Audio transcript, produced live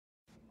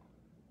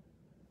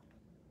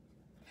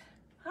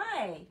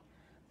Hi,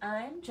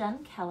 I'm Jen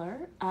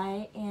Keller.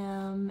 I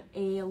am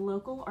a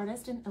local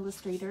artist and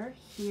illustrator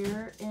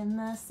here in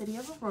the city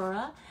of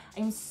Aurora.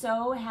 I'm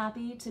so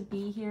happy to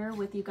be here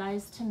with you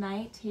guys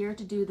tonight, here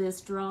to do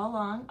this draw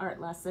along art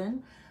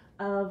lesson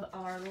of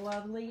our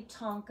lovely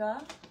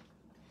Tonka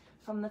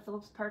from the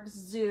Phillips Park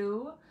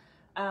Zoo.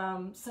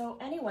 So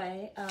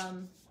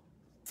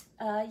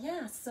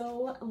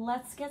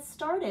let's get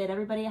started.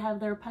 Everybody have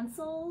their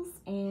pencils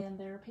and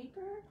their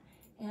paper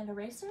and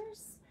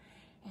erasers,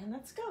 and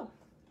let's go.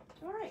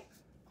 All right.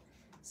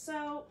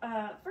 So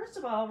first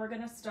of all, we're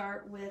going to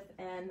start with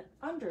an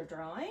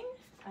underdrawing.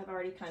 I've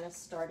already kind of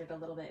started a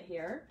little bit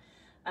here.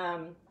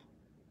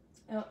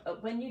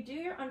 When you do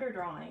your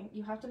underdrawing,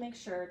 you have to make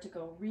sure to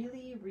go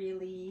really,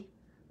 really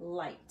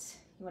light.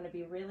 You want to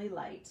be really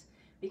light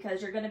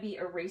because you're going to be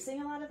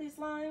erasing a lot of these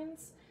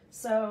lines.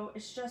 So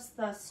it's just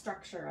the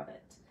structure of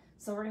it.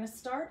 So we're going to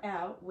start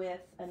out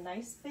with a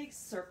nice big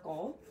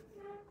circle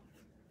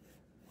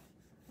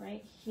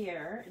right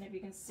here. And if you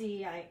can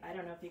see, I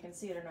don't know if you can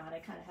see it or not, I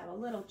kind of have a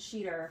little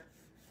cheater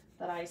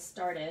that I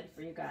started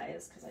for you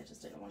guys because I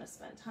just didn't want to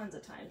spend tons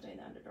of time doing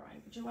the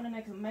underdrawing. But you want to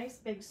make a nice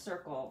big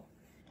circle.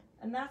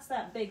 And that's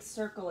that big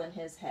circle in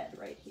his head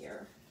right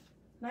here.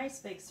 Nice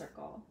big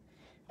circle.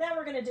 Then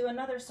we're going to do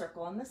another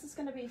circle, and this is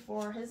going to be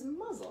for his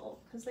muzzle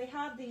because they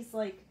have these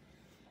like,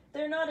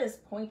 they're not as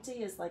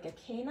pointy as like a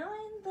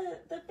canine,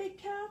 the big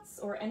cats,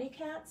 or any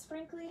cats,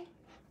 frankly.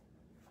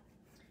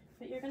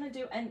 But you're going to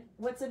do, and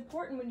what's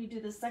important when you do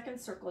the second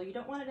circle, you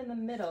don't want it in the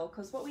middle,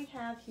 because what we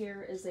have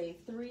here is a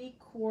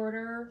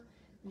 3/4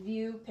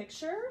 view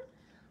picture,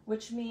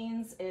 which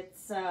means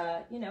it's,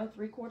 you know,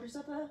 3/4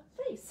 of a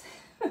face.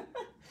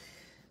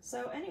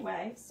 So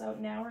anyway, so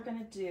now we're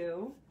going to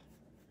do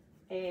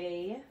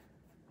a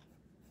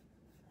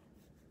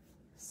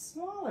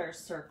smaller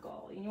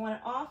circle. You want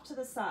it off to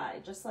the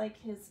side, just like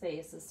his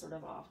face is sort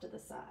of off to the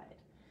side.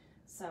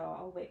 So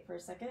I'll wait for a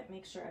second,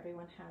 make sure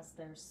everyone has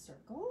their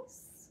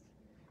circles.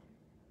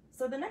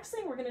 So the next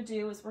thing we're going to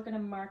do is we're going to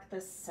mark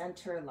the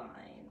center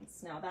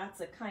lines. Now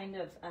that's a kind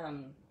of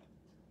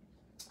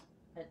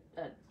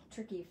a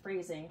tricky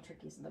phrasing.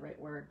 Tricky isn't the right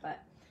word,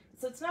 but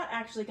so it's not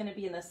actually going to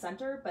be in the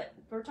center, but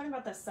we're talking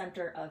about the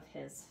center of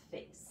his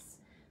face.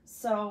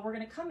 So we're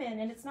going to come in,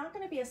 and it's not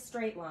going to be a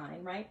straight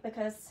line, right?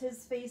 Because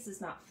his face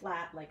is not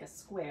flat like a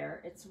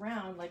square. It's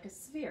round like a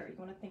sphere. You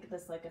want to think of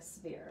this like a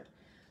sphere.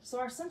 So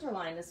our center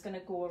line is going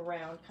to go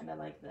around kind of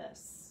like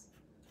this.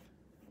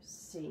 You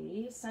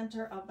see,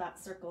 center of that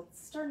circle,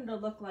 it's starting to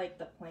look like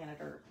the planet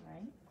Earth,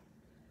 right?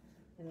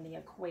 And the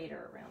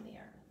equator around the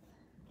Earth.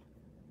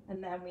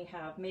 And then we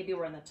have, maybe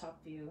we're in the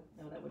top view.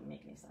 No, that wouldn't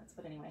make any sense.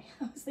 But anyway,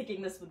 I was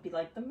thinking this would be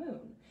like the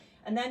moon.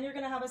 And then you're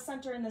going to have a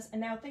center in this.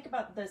 And now think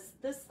about this.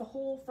 The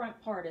whole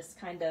front part is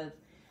kind of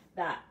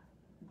that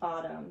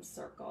bottom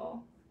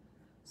circle.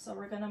 So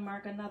we're going to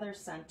mark another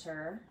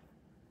center.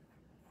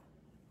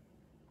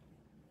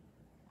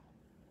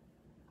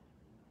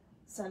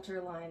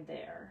 Center line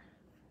there,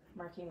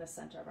 marking the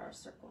center of our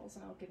circles.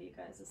 And I'll give you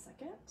guys a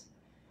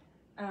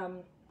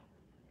second.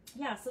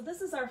 Yeah, so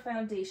this is our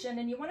foundation,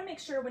 and you want to make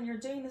sure when you're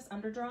doing this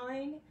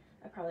underdrawing,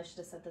 I probably should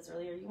have said this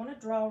earlier, you want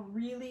to draw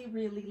really,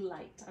 really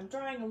light. I'm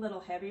drawing a little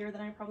heavier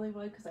than I probably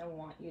would because I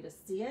want you to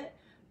see it,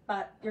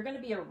 but you're going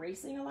to be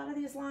erasing a lot of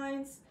these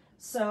lines,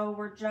 so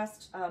we're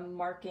just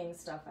marking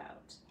stuff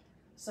out.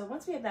 So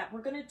once we have that,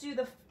 we're going to do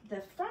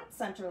the front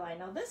center line.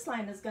 Now this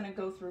line is going to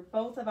go through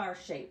both of our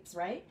shapes,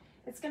 right?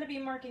 It's going to be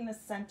marking the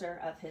center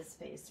of his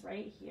face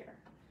right here.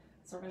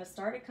 So we're going to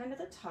start at kind of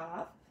the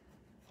top,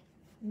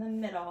 in the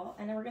middle,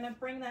 and then we're going to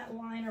bring that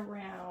line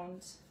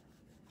around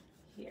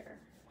here.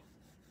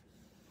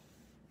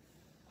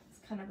 It's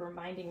kind of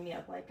reminding me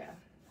of like a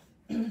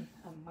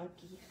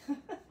monkey.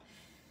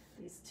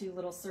 These two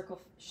little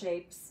circle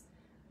shapes.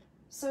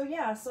 So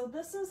yeah, so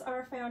this is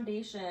our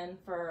foundation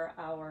for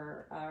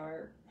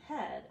our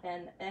head,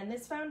 and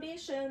this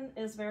foundation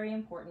is very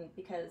important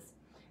because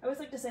I always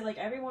like to say, like,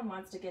 everyone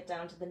wants to get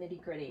down to the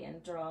nitty-gritty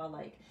and draw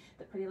like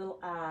the pretty little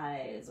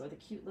eyes or the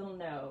cute little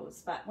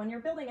nose, but when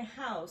you're building a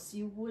house,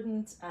 you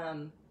wouldn't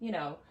you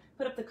know,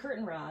 put up the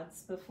curtain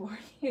rods before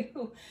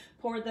you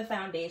poured the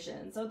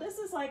foundation. So this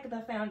is like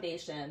the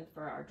foundation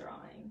for our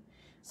drawing.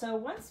 So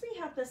once we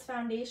have this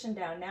foundation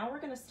down, now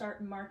we're going to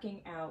start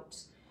marking out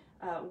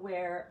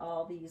where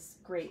all these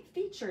great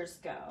features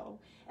go.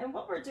 And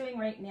what we're doing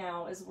right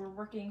now is we're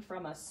working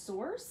from a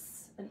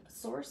source.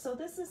 So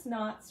this is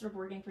not sort of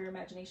working for your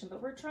imagination,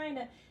 but we're trying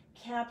to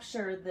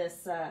capture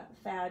this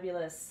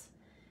fabulous,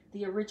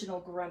 the original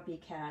grumpy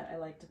cat, I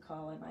like to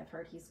call him. I've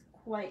heard he's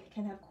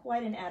can have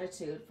quite an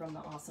attitude from the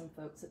awesome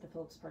folks at the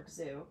Phillips Park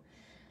Zoo.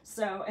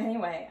 So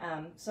anyway,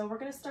 so we're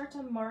going to start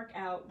to mark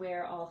out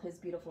where all his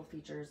beautiful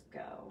features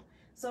go.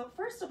 So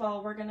first of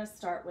all, we're going to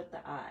start with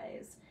the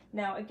eyes.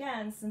 Now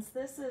again, since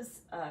this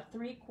is a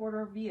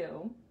 3/4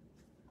 view,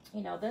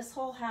 you know, this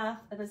whole half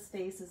of his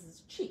face is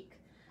his cheek.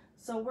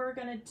 So we're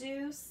going to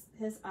do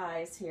his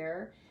eyes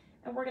here,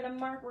 and we're going to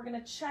mark, we're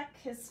going to check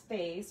his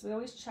face. We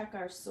always check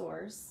our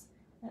source.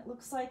 And it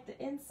looks like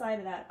the inside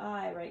of that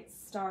eye, right,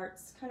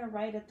 starts kind of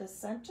right at the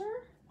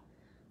center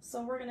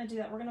So we're gonna do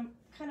that. We're gonna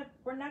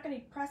we're not gonna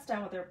press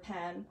down with our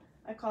pen.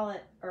 I call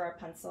it, or a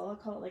pencil, I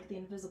call it like the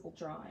invisible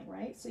drawing,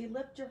 right? So you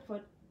lift your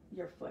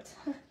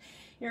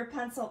your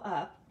pencil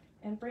up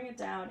and bring it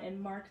down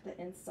and mark the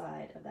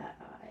inside of that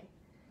eye.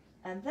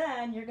 And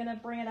then you're gonna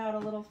bring it out a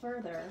little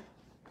further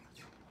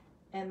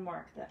and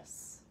mark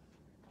this.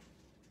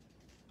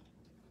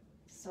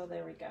 So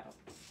there we go.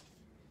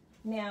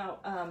 Now,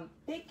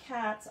 big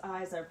cats'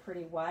 eyes are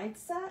pretty wide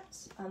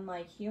set,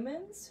 unlike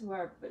humans who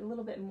are a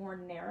little bit more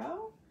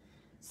narrow.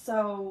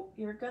 So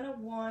you're gonna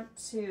want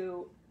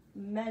to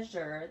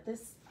measure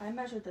this. I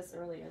measured this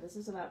earlier. This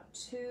is about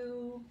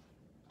 2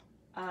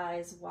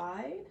 eyes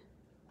wide.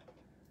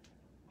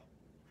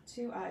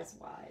 2 eyes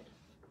wide.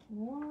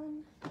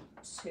 1,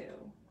 2.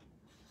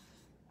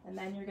 And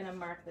then you're gonna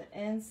mark the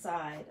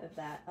inside of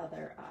that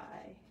other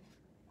eye.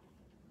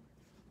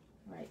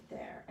 Right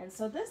there. And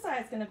so this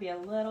eye is going to be a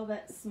little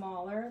bit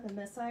smaller than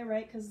this eye,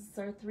 right? Because it's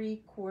our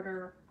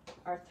three-quarter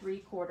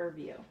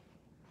view.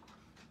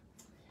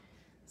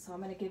 So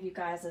I'm going to give you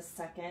guys a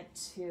second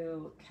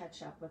to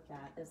catch up with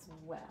that as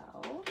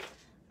well.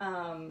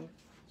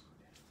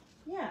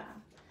 Yeah.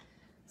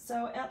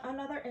 So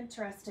another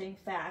interesting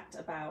fact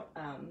about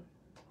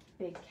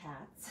big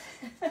cats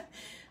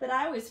that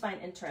I always find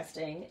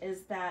interesting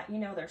is that, you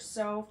know, they're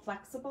so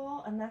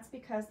flexible, and that's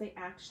because they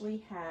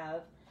actually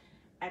have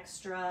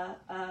extra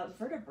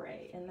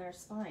vertebrae in their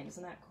spine.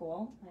 Isn't that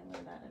cool? I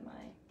learned that in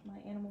my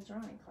animal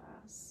drawing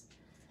class.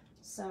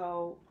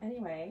 So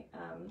anyway,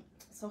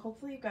 so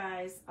hopefully you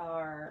guys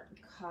are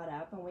caught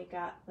up and we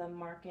got the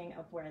marking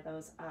of where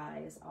those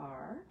eyes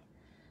are.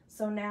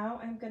 So now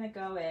I'm gonna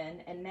go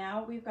in, and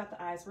now we've got the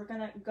eyes, we're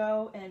gonna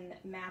go and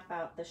map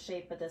out the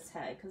shape of this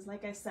head, because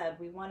like I said,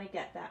 we wanna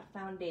get that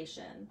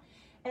foundation.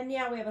 And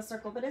yeah, we have a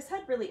circle, but his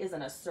head really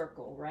isn't a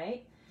circle,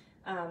 right?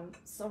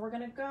 So we're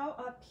going to go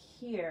up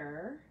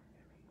here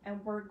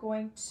and we're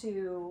going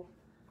to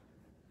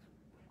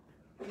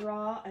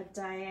draw a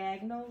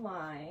diagonal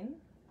line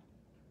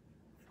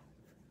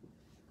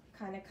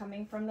kind of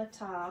coming from the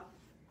top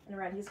and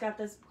around. He's got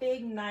this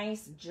big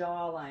nice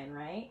jawline,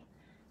 right,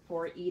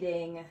 for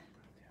eating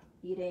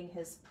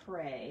his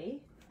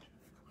prey.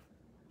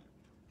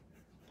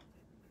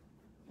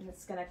 And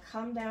it's going to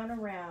come down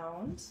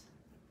around.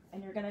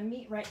 And you're gonna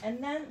meet right,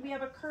 and then we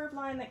have a curved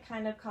line that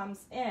kind of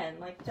comes in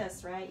like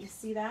this, right? You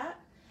see that?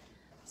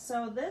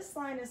 So this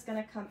line is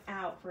gonna come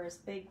out for his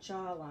big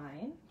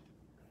jawline.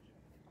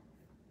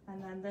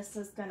 And then this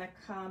is gonna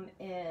come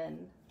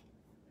in,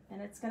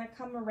 and it's gonna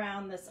come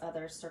around this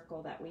other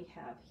circle that we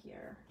have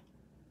here.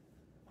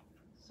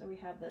 So we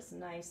have this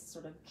nice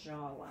sort of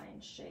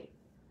jawline shape.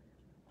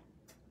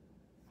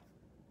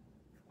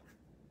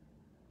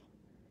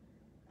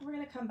 We're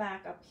gonna come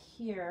back up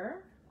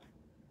here.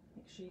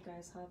 Make sure you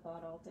guys have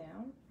that all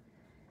down.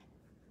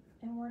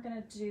 And we're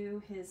gonna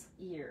do his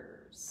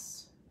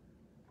ears.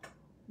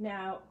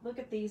 Now, look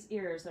at these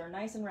ears. They're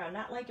nice and round,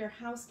 not like your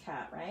house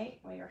cat, right?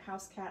 When your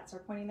house cats are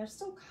pointing, they're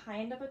still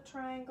kind of a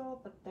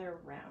triangle, but they're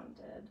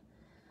rounded.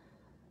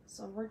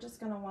 So we're just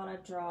gonna wanna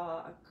draw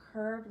a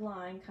curved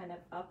line kind of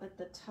up at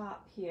the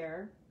top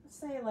here. Let's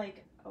say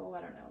like, oh,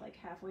 I don't know, like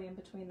halfway in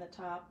between the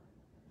top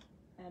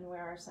and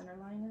where our center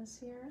line is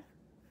here.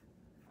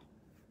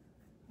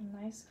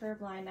 A nice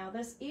curved line. Now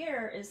this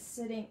ear is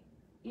sitting,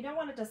 you don't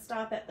want it to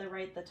stop at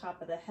the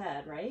top of the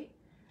head, right?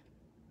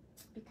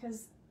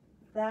 Because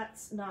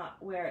that's not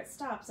where it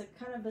stops. It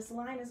kind of, this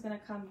line is going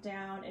to come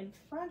down in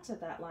front of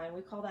that line.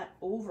 We call that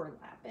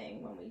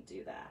overlapping when we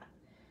do that.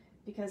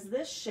 Because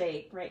this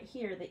shape right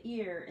here, the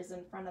ear, is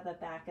in front of the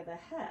back of the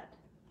head.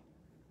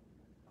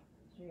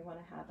 So you want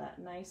to have that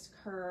nice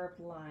curved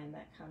line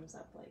that comes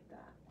up like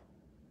that.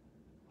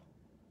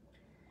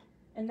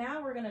 And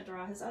now we're going to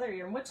draw his other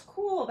ear. And what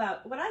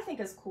I think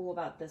is cool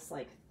about this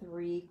like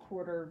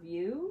 3/4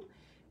 view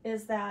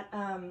is that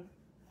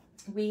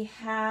we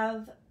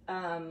have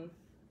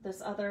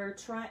this other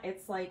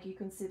it's like you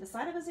can see the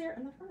side of his ear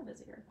and the front of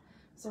his ear.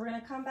 So we're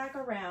going to come back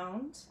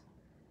around,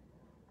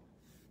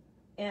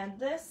 and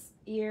this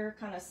ear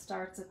kind of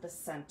starts at the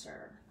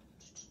center.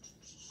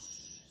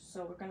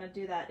 So we're going to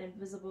do that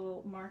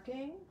invisible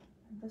marking.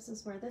 This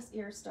is where this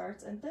ear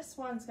starts, and this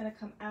one's going to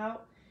come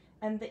out.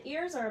 And the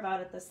ears are about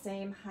at the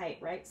same height,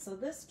 right? So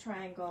this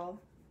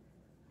triangle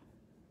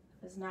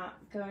is not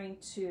going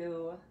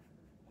to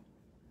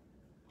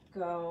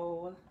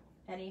go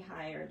any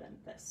higher than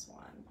this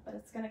one, but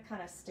it's going to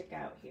kind of stick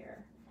out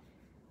here.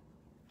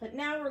 But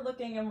now we're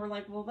looking and we're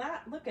like, well,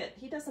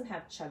 he doesn't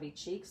have chubby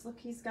cheeks. Look,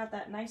 he's got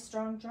that nice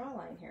strong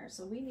jawline here.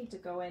 So we need to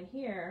go in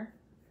here,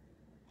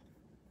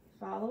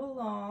 follow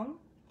along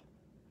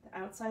the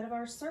outside of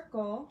our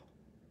circle,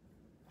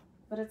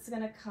 but it's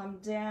going to come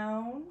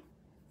down.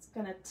 It's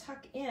going to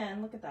tuck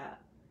in, look at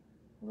that,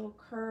 little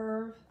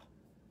curve,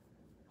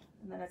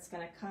 and then it's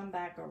going to come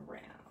back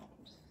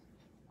around.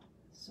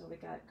 So we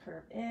got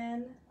curve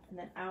in and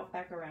then out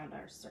back around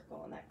our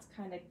circle, and that's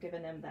kind of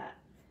giving him that,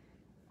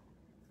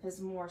 his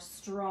more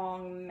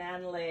strong,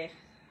 manly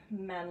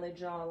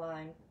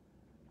jawline.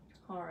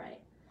 All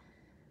right,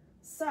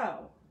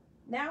 so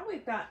now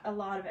we've got a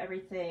lot of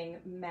everything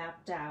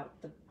mapped out,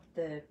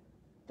 the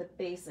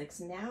basics.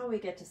 Now we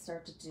get to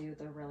start to do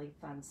the really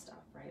fun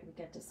stuff, right? We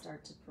get to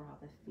start to draw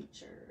the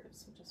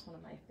features, which is one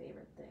of my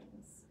favorite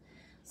things.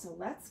 So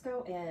let's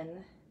go in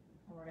and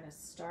we're going to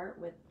start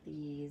with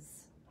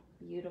these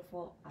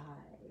beautiful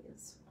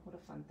eyes. What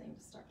a fun thing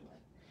to start with.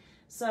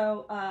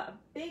 So a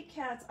big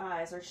cat's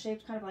eyes are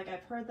shaped kind of like,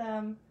 I've heard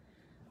them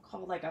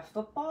called like a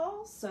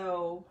football.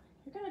 So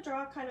you're going to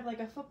draw kind of like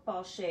a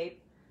football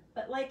shape,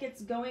 but like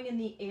it's going in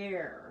the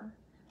air.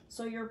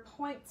 So your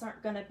points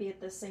aren't going to be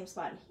at the same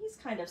spot. And he's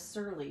kind of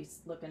surly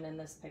looking in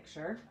this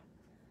picture,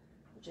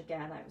 which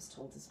again, I was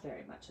told is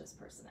very much his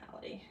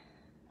personality,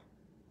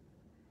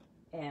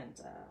 and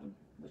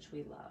which we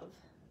love.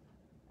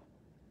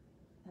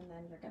 And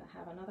then you're going to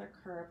have another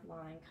curved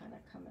line kind of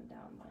coming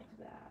down like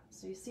that.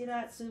 So you see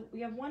that? So we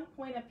have one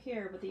point up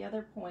here, but the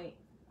other point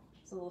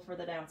is a little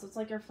further down. So it's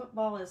like your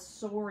football is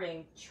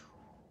soaring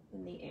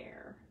in the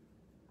air.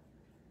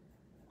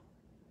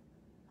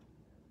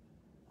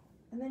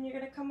 And then you're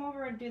going to come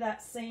over and do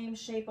that same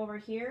shape over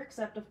here,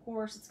 except of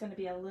course it's going to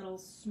be a little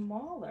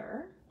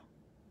smaller.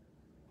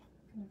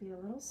 It's going to be a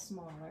little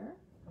smaller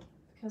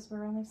because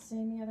we're only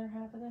seeing the other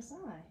half of this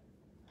eye.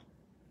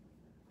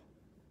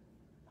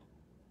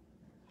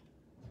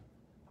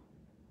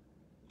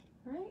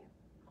 Right?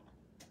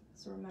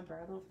 So remember,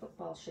 our little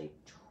football shape,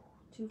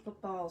 two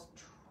footballs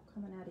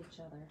coming at each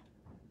other.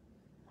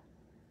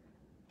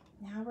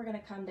 Now we're going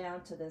to come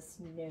down to this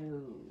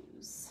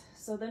nose.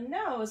 So the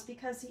nose,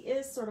 because he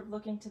is sort of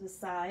looking to the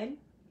side,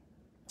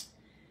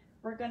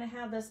 we're going to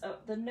have this,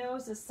 the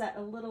nose is set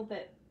a little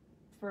bit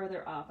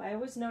further off. I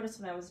always noticed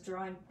when I was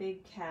drawing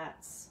big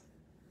cats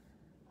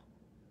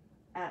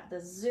at the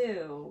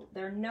zoo,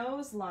 their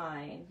nose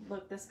line,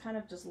 look, this kind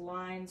of just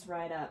lines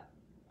right up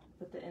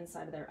with the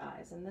inside of their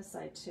eyes, and this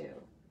side too.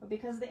 But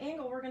because of the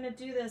angle, we're going to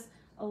do this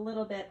a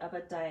little bit of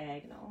a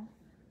diagonal.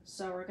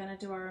 So we're going to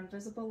do our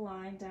invisible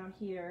line down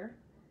here,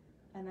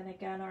 and then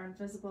again our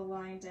invisible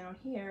line down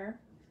here.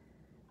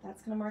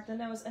 That's going to mark the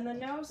nose, and the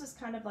nose is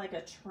kind of like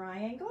a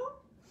triangle.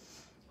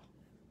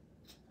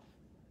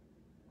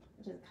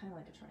 It is kind of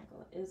like a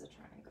triangle. It is a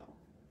triangle.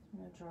 I'm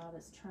going to draw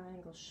this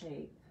triangle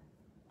shape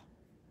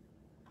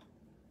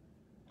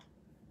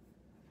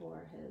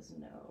for his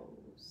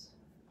nose.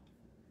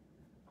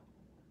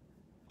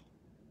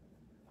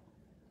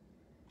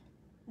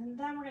 And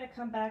then we're going to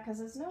come back, because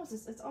his nose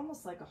is, it's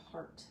almost like a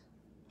heart.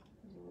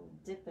 There's a little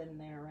dip in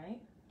there,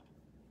 right?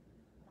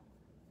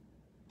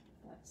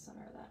 That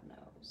center of that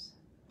nose.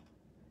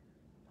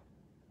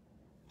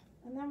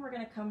 And then we're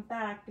going to come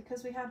back,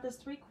 because we have this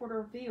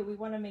 3/4 view, we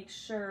want to make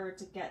sure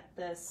to get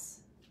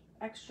this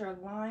extra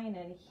line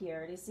in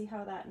here. Do you see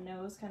how that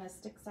nose kind of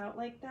sticks out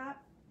like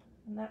that?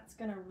 And that's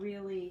going to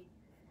really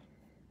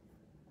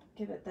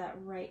give it that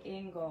right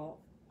angle.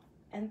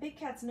 And big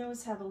cat's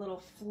nose have a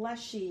little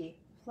fleshy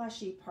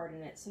part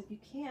in it. So if you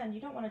can, you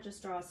don't want to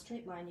just draw a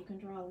straight line. You can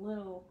draw a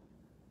little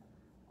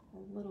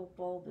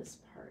bulbous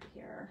part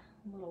here,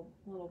 a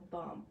little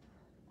bump.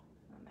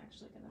 I'm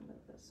actually going to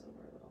move this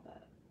over a little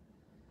bit.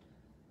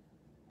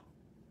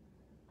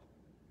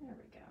 There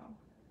we go.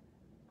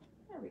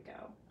 There we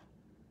go.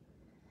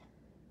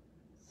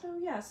 So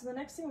yeah, so the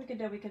next thing we can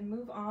do, we can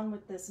move on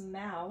with this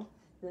mouth,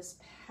 this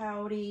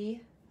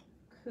pouty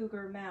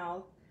cougar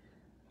mouth.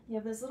 You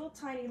have this little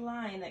tiny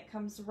line that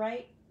comes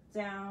right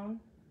down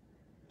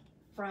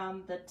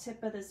from the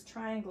tip of this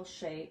triangle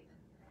shape,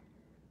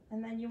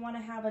 and then you want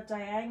to have a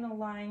diagonal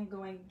line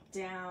going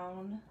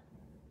down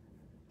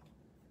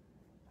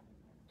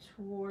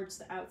towards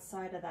the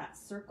outside of that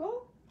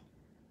circle,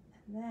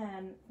 and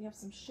then we have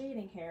some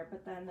shading here,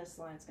 but then this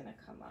line's going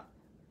to come up.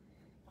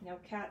 You know,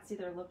 cats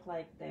either look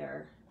like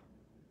they're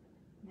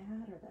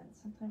mad, or then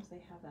sometimes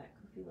they have that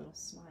goofy little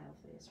smile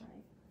face,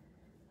 right?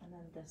 And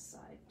then this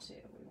side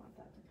too, we want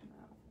that to come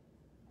out.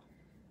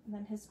 And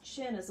then his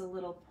chin is a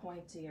little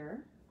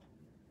pointier,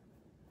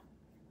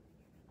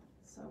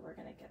 so we're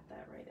going to get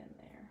that right in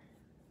there.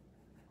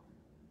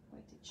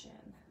 Pointy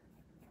chin.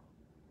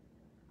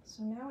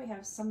 So now we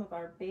have some of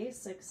our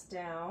basics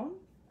down.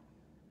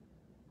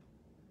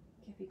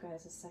 Give you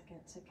guys a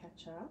second to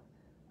catch up.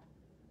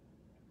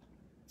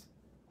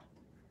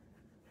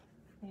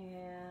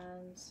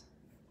 And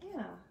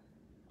yeah,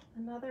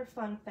 another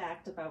fun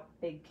fact about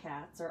big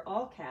cats, or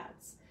all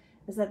cats,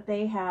 is that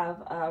they have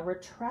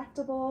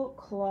retractable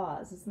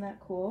claws. Isn't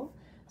that cool?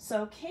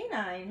 So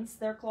canines,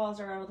 their claws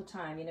are out all the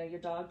time. You know,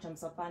 your dog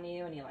jumps up on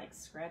you and he like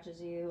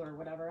scratches you or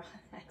whatever on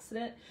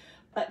accident.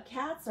 But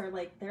cats are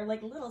like, they're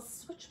like little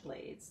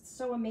switchblades. It's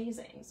so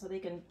amazing. So they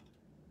can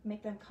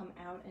make them come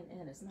out and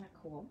in. Isn't that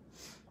cool?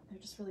 They're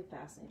just really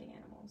fascinating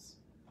animals.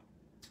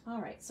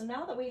 All right, so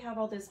now that we have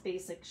all these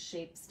basic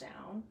shapes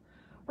down,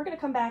 we're going to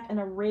come back and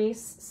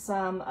erase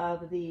some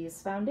of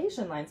these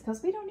foundation lines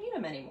because we don't need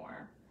them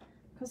anymore,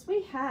 because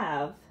we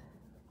have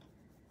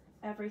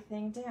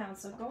everything down.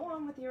 So go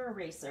on with your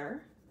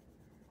eraser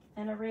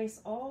and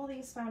erase all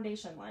these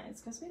foundation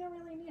lines because we don't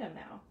really need them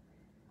now,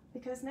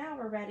 because now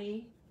we're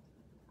ready,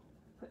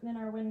 putting in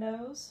our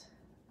windows,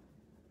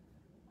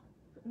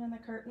 putting in the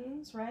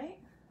curtains, right?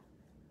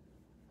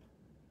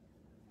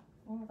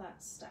 All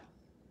that stuff.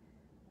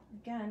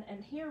 Again,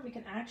 and here we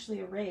can actually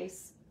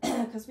erase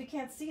because we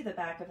can't see the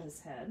back of his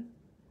head.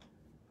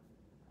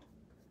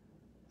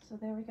 So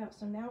there we go.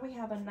 So now we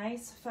have a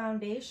nice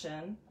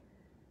foundation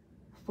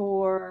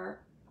for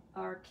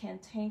our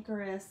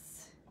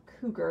cantankerous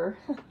cougar.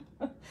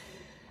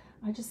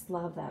 I just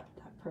love that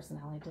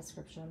personality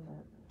description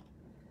that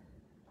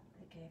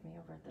they gave me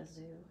over at the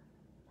zoo.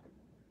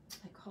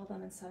 I called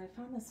them and said, I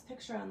found this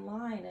picture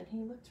online and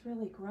he looked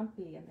really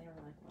grumpy. And they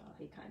were like, well,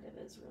 he kind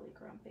of is really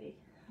grumpy.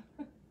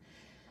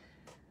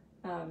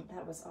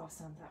 That was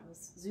awesome. That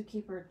was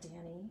zookeeper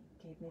Danny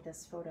gave me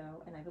this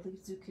photo, and I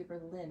believe zookeeper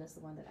Lynn is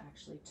the one that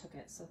actually took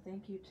it. So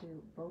thank you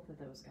to both of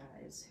those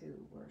guys who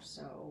were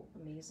so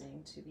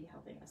amazing to be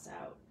helping us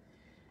out.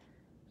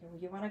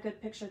 You want a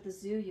good picture at the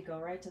zoo, you go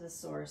right to the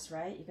source,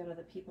 right? You go to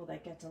the people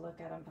that get to look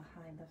at them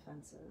behind the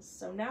fences.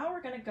 So now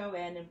we're going to go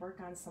in and work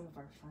on some of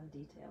our fun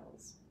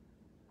details.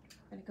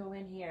 We're going to go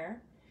in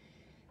here,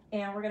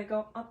 and we're going to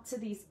go up to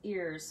these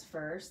ears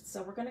first.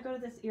 So we're going to go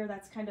to this ear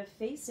that's kind of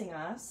facing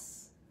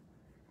us.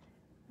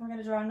 We're going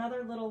to draw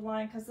another little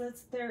line because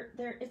it's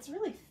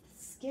really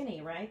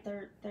skinny, right?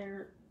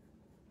 Their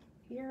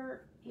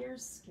ear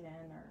skin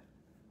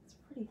it's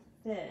pretty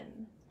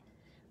thin,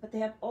 but they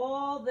have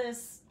all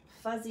this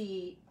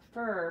fuzzy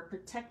fur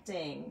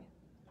protecting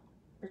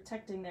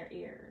their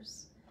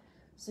ears.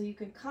 So you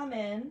can come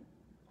in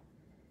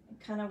and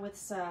kind of with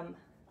some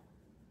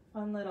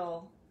fun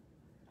little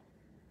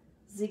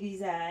ziggy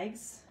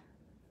zags,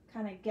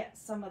 kind of get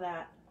some of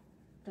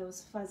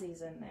those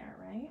fuzzies in there,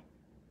 right?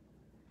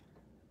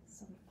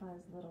 Some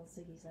fuzz little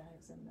ziggy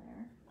zags in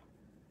there.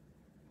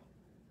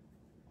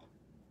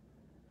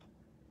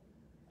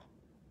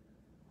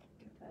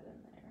 Get that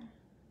in there.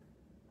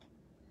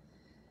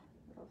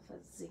 Little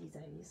fuzz ziggy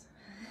zaggies.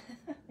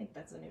 I think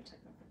that's a new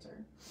technical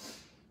term.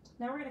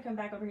 Now we're going to come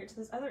back over here to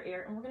this other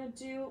ear, and we're going to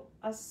do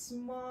a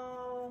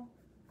small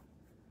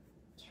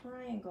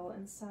triangle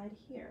inside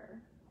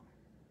here.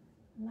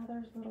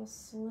 Another little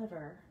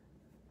sliver.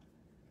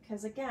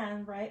 Because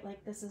again, right,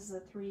 like this is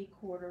a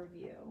 3/4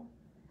 view.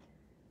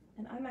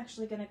 And I'm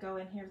actually going to go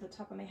in here at the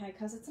top of my head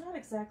because it's not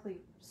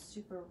exactly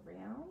super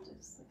round.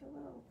 It's like a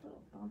little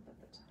bump at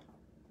the top.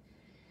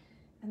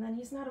 And then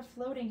he's not a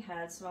floating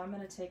head, so I'm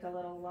going to take a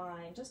little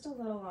line, just a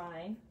little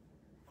line.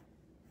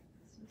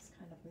 So he's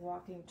kind of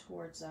walking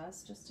towards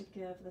us just to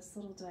give this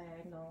little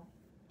diagonal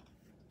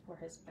for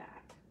his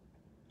back.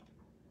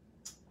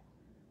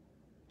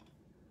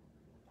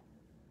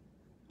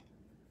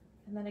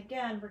 And then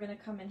again, we're going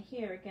to come in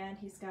here. Again,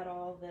 he's got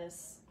all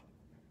this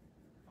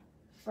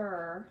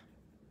fur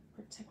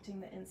protecting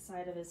the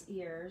inside of his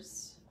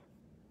ears.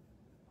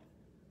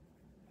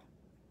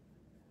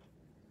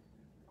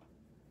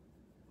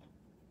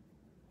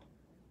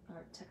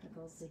 Our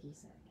technical ziggy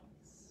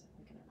zaggies.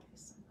 We can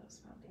erase some of those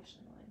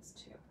foundation lines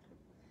too.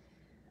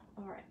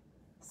 All right,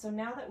 so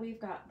now that we've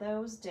got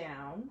those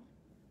down,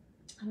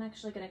 I'm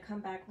actually going to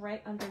come back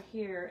right under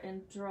here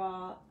and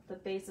draw the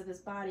base of his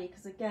body,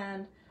 because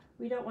again,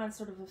 we don't want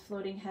sort of a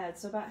floating head.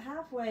 So about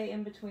halfway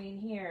in between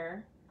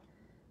here,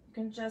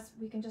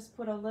 we can just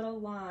put a little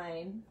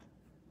line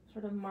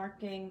sort of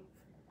marking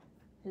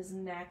his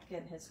neck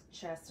and his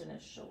chest and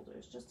his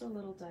shoulders. Just a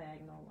little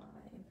diagonal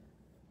line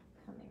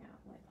coming out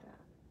like that.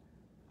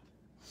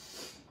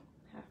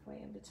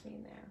 Halfway in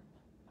between there.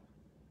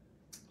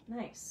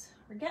 Nice.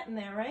 We're getting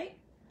there, right?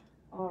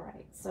 All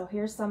right, so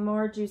here's some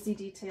more juicy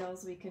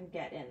details we can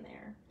get in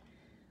there.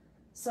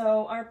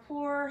 So our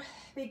poor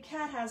big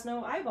cat has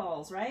no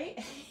eyeballs, right?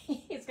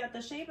 He's got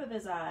the shape of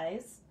his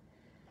eyes,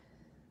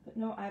 but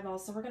no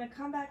eyeballs. So we're going to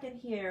come back in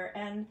here,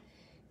 and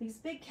these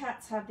big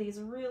cats have these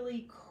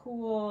really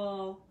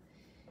cool,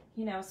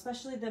 you know,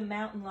 especially the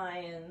mountain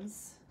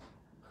lions,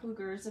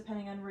 cougars,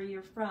 depending on where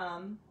you're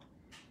from,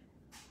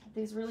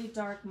 these really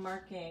dark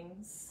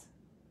markings.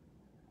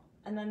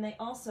 And then they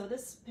also,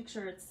 this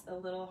picture, it's a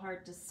little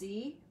hard to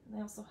see.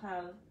 They also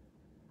have,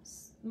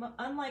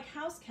 unlike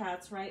house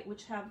cats, right,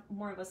 which have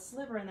more of a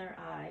sliver in their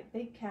eye,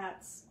 big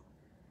cats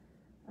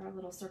are a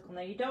little circle.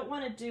 Now you don't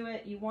want to do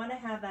it, you want to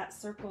have that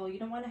circle, you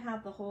don't want to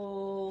have the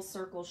whole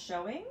circle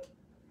showing,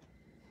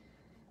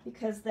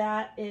 because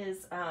that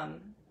is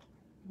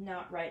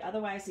not right.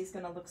 Otherwise he's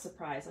going to look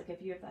surprised. Like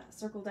if you have that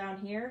circle down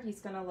here, he's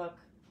going to look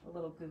a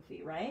little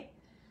goofy, right?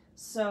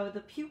 So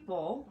the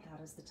pupil,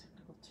 that is the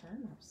technical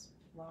term, I've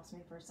lost me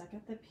for a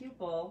second. The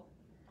pupil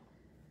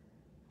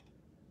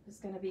is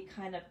going to be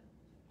kind of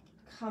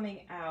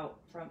coming out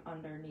from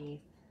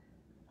underneath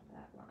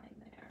that line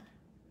there.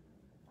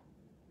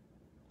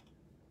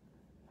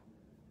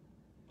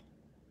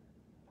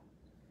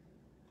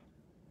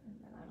 And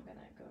then I'm going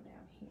to go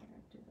down here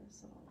and do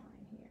this little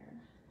line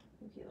here.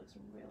 Ooh, he looks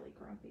really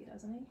grumpy,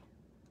 doesn't he?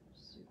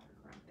 Super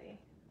grumpy.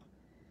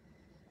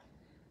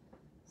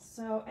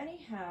 So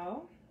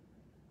anyhow,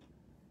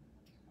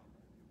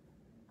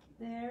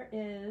 there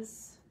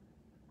is,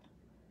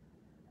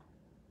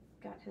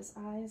 got his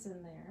eyes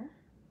in there.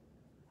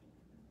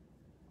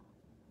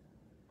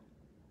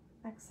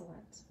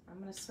 Excellent. I'm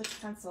going to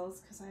switch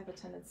pencils because I have a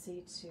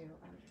tendency to,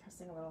 I'm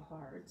pressing a little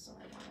hard, so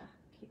I want to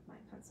keep my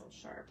pencil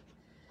sharp.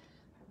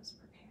 I was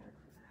prepared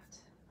for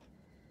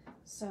that.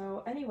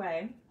 So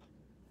anyway,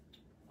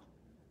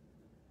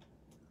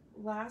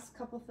 last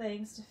couple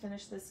things to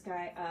finish this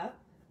guy up.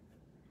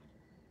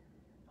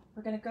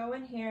 We're going to go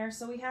in here.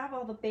 So we have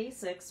all the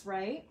basics,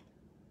 right?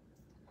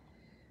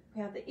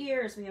 We have the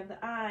ears, we have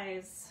the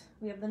eyes,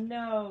 we have the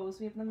nose,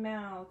 we have the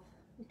mouth.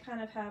 We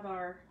kind of have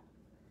our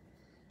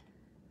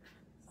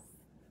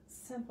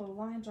simple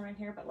line drawing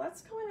here, but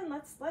let's go in and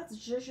let's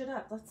zhuzh it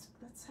up. Let's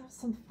have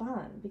some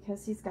fun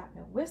because he's got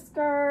no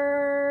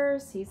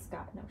whiskers, he's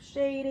got no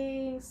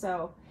shading.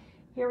 So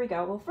here we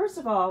go. Well, first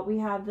of all, we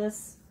have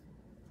this,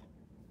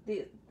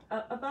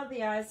 above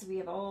the eyes, we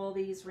have all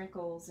these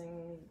wrinkles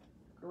and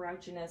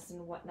grouchiness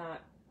and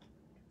whatnot.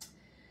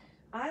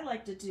 I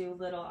like to do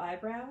little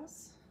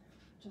eyebrows,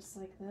 just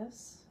like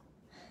this.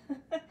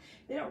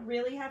 They don't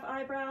really have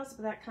eyebrows,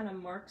 but that kind of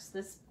marks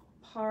this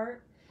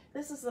part.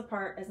 This is the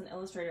part as an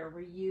illustrator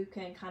where you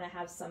can kind of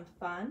have some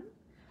fun,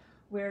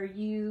 where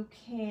you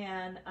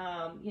can,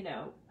 you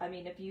know, I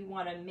mean, if you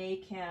want to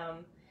make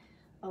him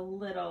a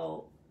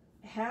little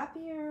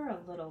happier, a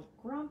little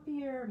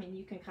grumpier, I mean,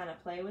 you can kind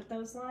of play with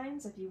those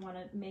lines if you want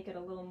to make it a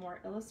little more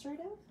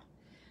illustrative.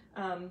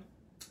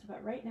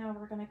 But right now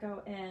we're going to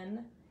go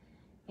in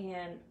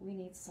and we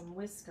need some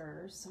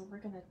whiskers. So we're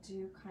going to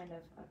do kind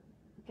of,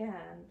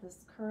 again, this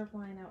curved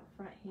line out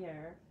front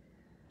here.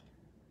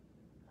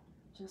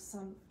 Just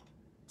some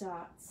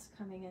dots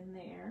coming in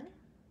there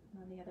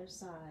on the other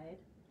side.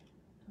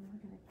 And we're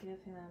going to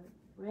give him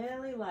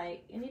really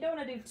light. And you don't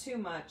want to do too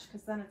much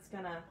because then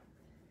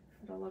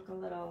it'll look a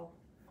little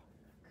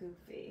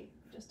goofy.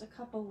 Just a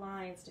couple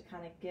lines to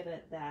kind of give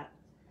it that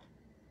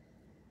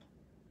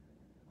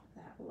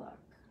look.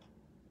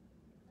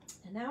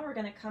 And now we're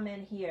going to come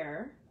in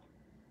here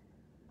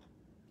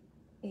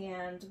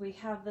and we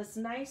have this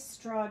nice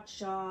straw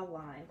jaw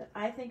line that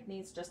I think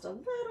needs just a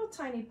little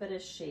tiny bit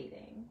of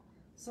shading.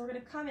 So we're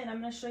going to come in, I'm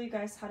going to show you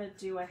guys how to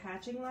do a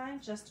hatching line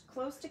just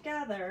close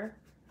together,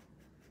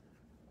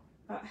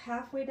 about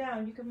halfway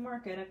down. You can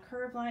mark it, a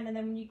curved line, and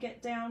then when you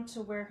get down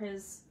to where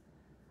his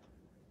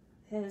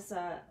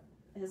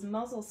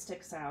muzzle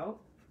sticks out,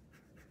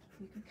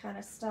 you can kind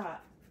of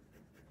stop.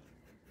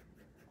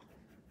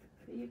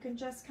 But you can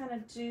just kind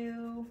of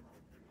do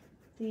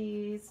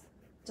these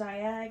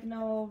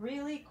diagonal,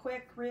 really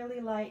quick,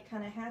 really light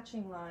kind of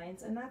hatching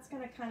lines, and that's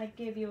going to kind of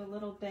give you a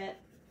little bit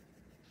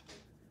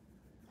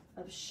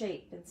of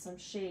shape and some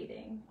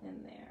shading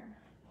in there,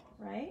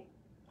 right?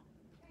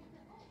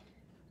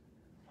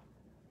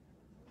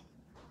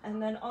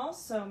 And then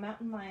also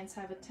mountain lions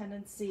have a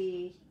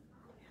tendency,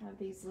 have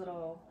these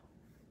little,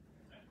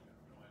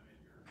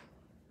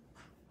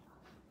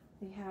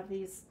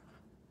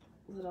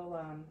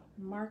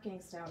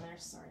 markings down there.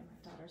 Sorry,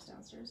 my daughter's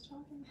downstairs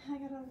talking. I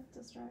got all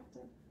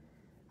distracted.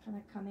 Kind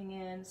of coming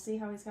in. See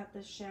how he's got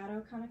this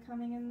shadow kind of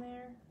coming in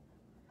there?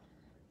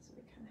 So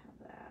we kind of have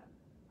that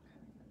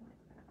coming in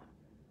like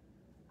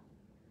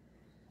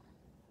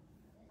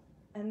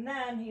that. And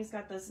then he's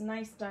got this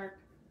nice dark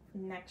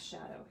neck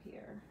shadow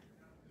here.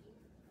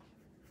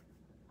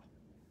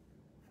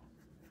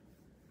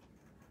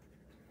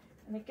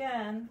 And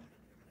again,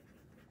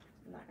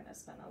 I'm not going to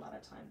spend a lot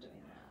of time doing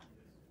that.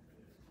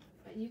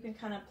 But you can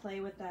kind of play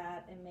with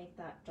that and make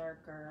that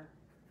darker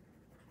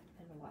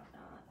and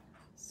whatnot.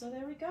 So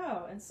there we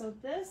go. And so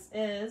this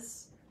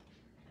is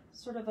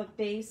sort of a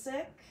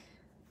basic,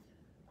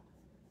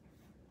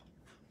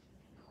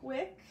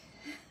 quick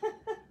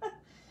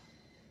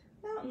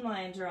mountain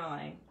lion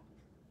drawing,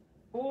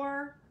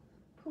 or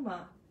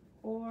puma,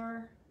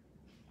 or,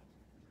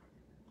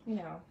 you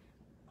know,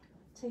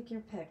 take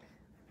your pick.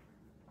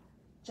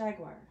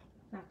 Jaguar,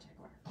 not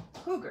jaguar,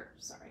 cougar,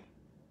 sorry.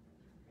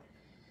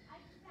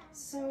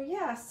 So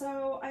yeah,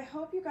 so I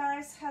hope you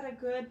guys had a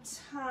good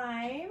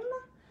time.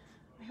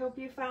 I hope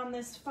you found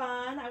this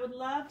fun. I would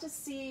love to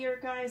see your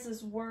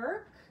guys'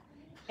 work,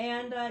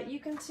 and you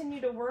continue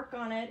to work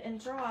on it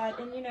and draw it,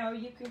 and you know,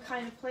 you can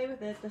kind of play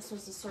with it. This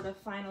was the sort of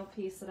final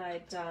piece that I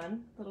had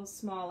done, a little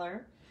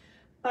smaller,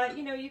 but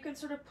you know, you can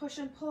sort of push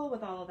and pull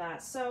with all of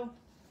that. So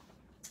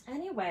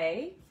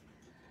anyway,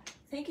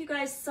 thank you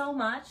guys so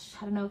much.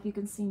 I don't know if you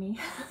can see me.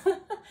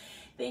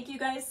 Thank you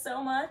guys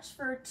so much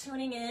for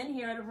tuning in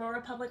here at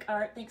Aurora Public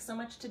Art. Thanks so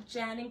much to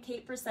Jen and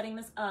Kate for setting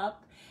this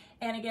up.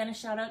 And again, a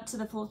shout out to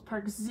the Phillips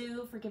Park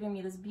Zoo for giving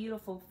me this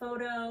beautiful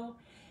photo.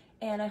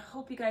 And I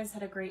hope you guys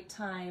had a great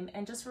time.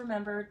 And just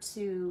remember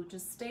to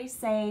just stay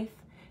safe,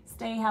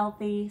 stay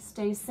healthy,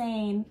 stay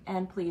sane,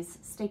 and please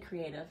stay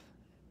creative.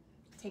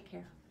 Take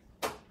care.